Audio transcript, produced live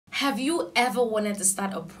Have you ever wanted to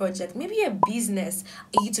start a project, maybe a business,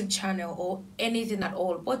 a YouTube channel, or anything at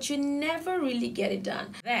all, but you never really get it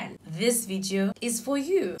done? Then this video is for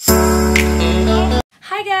you.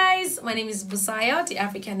 Hi guys, my name is Busayo, the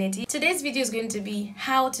African native. Today's video is going to be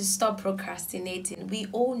how to stop procrastinating. We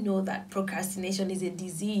all know that procrastination is a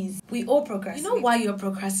disease. We all procrastinate. You know why you're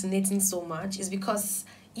procrastinating so much? Is because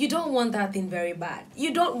you don't want that thing very bad.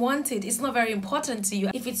 You don't want it. It's not very important to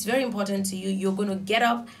you. If it's very important to you, you're going to get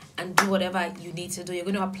up and do whatever you need to do. You're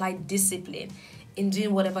going to apply discipline in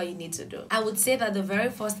doing whatever you need to do. I would say that the very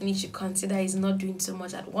first thing you should consider is not doing too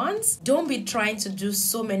much at once. Don't be trying to do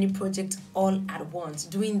so many projects all at once.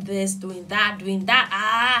 Doing this, doing that.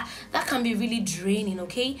 That can be really draining,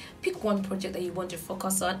 okay? Pick one project that you want to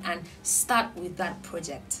focus on and start with that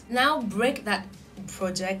project. Now break that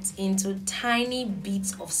project into tiny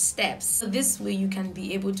bits of steps, so this way you can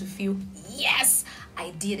be able to feel, yes,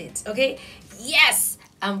 I did it, okay? Yes,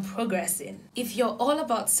 I'm progressing. If you're all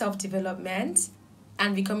about self-development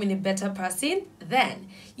and becoming a better person, then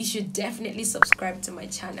you should definitely subscribe to my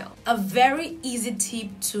channel. A very easy tip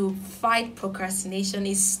to fight procrastination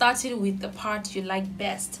is starting with the part you like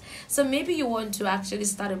best. So maybe you want to actually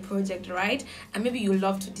start a project, right? And maybe you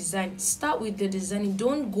love to design. Start with the designing.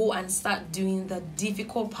 Don't go and start doing the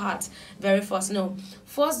difficult part very first. No,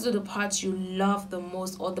 first do the part you love the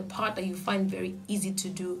most, or the part that you find very easy to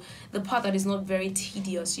do, the part that is not very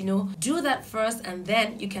tedious, you know. Do that first and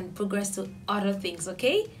then you can progress to other things,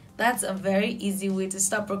 okay? That's a very easy way to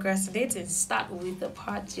stop procrastinating. Start with the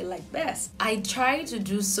part you like best. I try to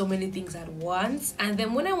do so many things at once, and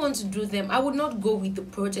then when I want to do them, I would not go with the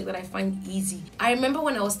project that I find easy. I remember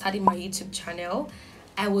when I was starting my YouTube channel,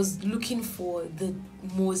 I was looking for the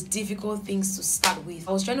most difficult things to start with.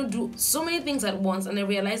 I was trying to do so many things at once, and I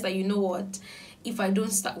realized that, you know what? If I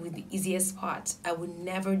don't start with the easiest part, I would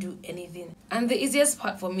never do anything. And the easiest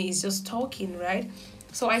part for me is just talking, right?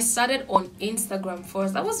 So I started on Instagram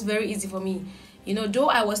first. That was very easy for me. You know, though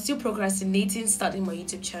I was still procrastinating starting my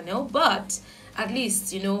YouTube channel, but at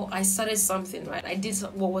least, you know, I started something, right? I did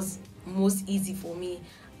what was most easy for me.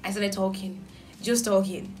 I started talking. Just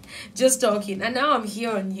talking. And now I'm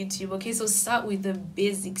here on YouTube, okay? So start with the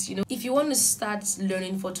basics, you know. If you want to start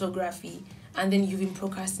learning photography and then you've been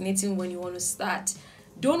procrastinating when you want to start,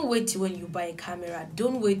 don't wait till when you buy a camera.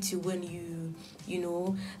 Don't wait till when you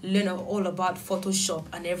know, learn all about Photoshop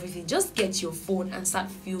and everything. Just get your phone and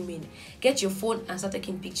start filming. Get your phone and start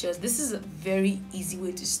taking pictures. This is a very easy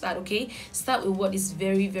way to start, okay? Start with what is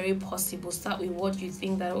very, very possible. Start with what you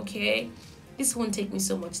think that, okay, this won't take me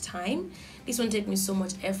so much time. This won't take me so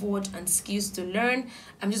much effort and skills to learn.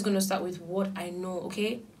 I'm just going to start with what I know,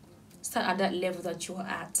 okay? Start at that level that you're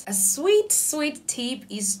at. A sweet tip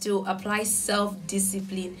is to apply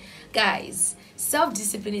self-discipline. Guys,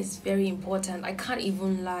 self-discipline is very important. I can't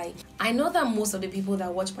even lie. I know that most of the people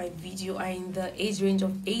that watch my video are in the age range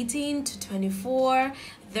of 18 to 24,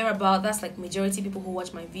 thereabout. That's like majority people who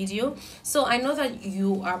watch my video. So I know that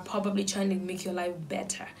you are probably trying to make your life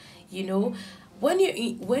better, you know. When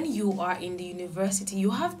you are in the university, you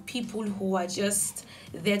have people who are just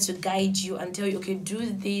there to guide you and tell you, okay, do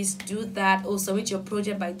this, do that, or submit your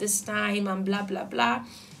project by this time and blah blah blah.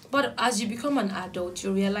 But as you become an adult,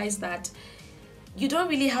 you realize that you don't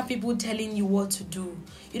really have people telling you what to do.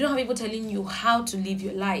 You don't have people telling you how to live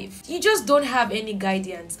your life. You just don't have any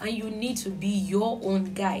guidance, and you need to be your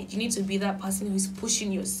own guide. You need to be that person who is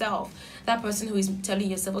pushing yourself, that person who is telling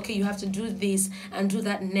yourself, okay, you have to do this and do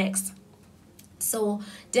that next. So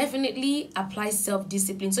definitely apply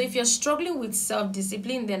self-discipline. So if you're struggling with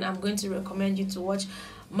self-discipline, then I'm going to recommend you to watch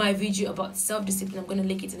my video about self-discipline. I'm going to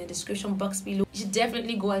link it in the description box below. You should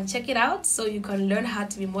definitely go and check it out so you can learn how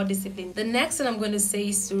to be more disciplined. The next thing I'm going to say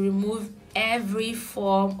is to remove every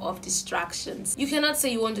form of distractions. You cannot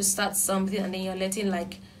say you want to start something and then you're letting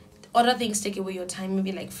like other things take away your time,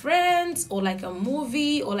 maybe like friends or like a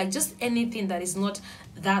movie or like just anything that is not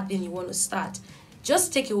that thing you want to start.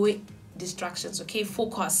 Just take away distractions, okay?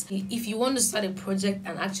 Focus. If you want to start a project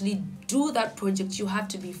and actually do that project, you have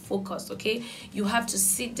to be focused, okay? You have to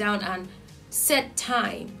sit down and set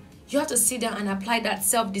time. You have to sit down and apply that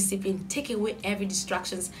self-discipline. Take away every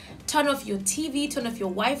distractions. Turn off your TV, turn off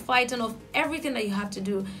your Wi-Fi, turn off everything that you have to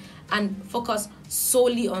do and focus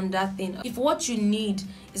solely on that thing. If what you need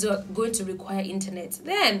is going to require internet,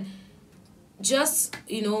 then just,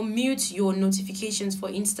 you know, mute your notifications for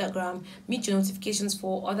Instagram, mute your notifications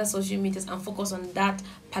for other social medias, and focus on that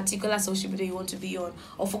particular social media you want to be on,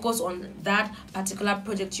 or focus on that particular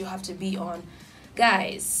project you have to be on.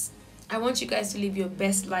 Guys, I want you guys to live your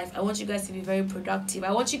best life. I want you guys to be very productive.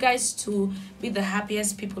 I want you guys to be the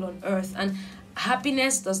happiest people on earth. And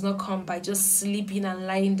Happiness does not come by just sleeping and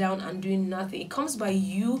lying down and doing nothing. It comes by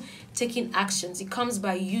you taking actions. It comes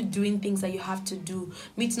by you doing things that you have to do,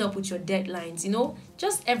 meeting up with your deadlines,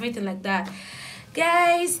 just everything like that.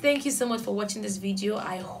 Guys, thank you so much for watching this video.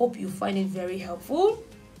 I hope you find it very helpful.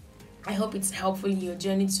 I hope it's helpful in your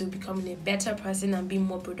journey to becoming a better person and being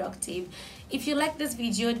more productive. If you like this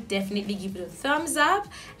video, definitely give it a thumbs up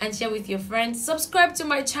and share with your friends. Subscribe to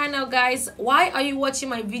my channel, guys. Why are you watching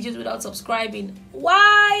my videos without subscribing?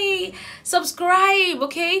 Why? Subscribe,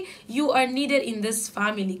 okay? You are needed in this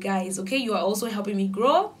family, guys, okay? You are also helping me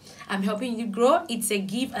grow. I'm helping you grow. It's a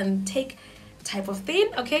give and take type of thing,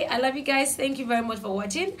 okay? I love you guys. Thank you very much for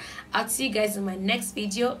watching. I'll see you guys in my next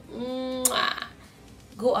video. Mwah.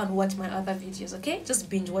 Go and watch my other videos, okay? Just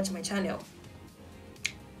binge watch my channel.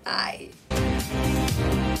 Bye.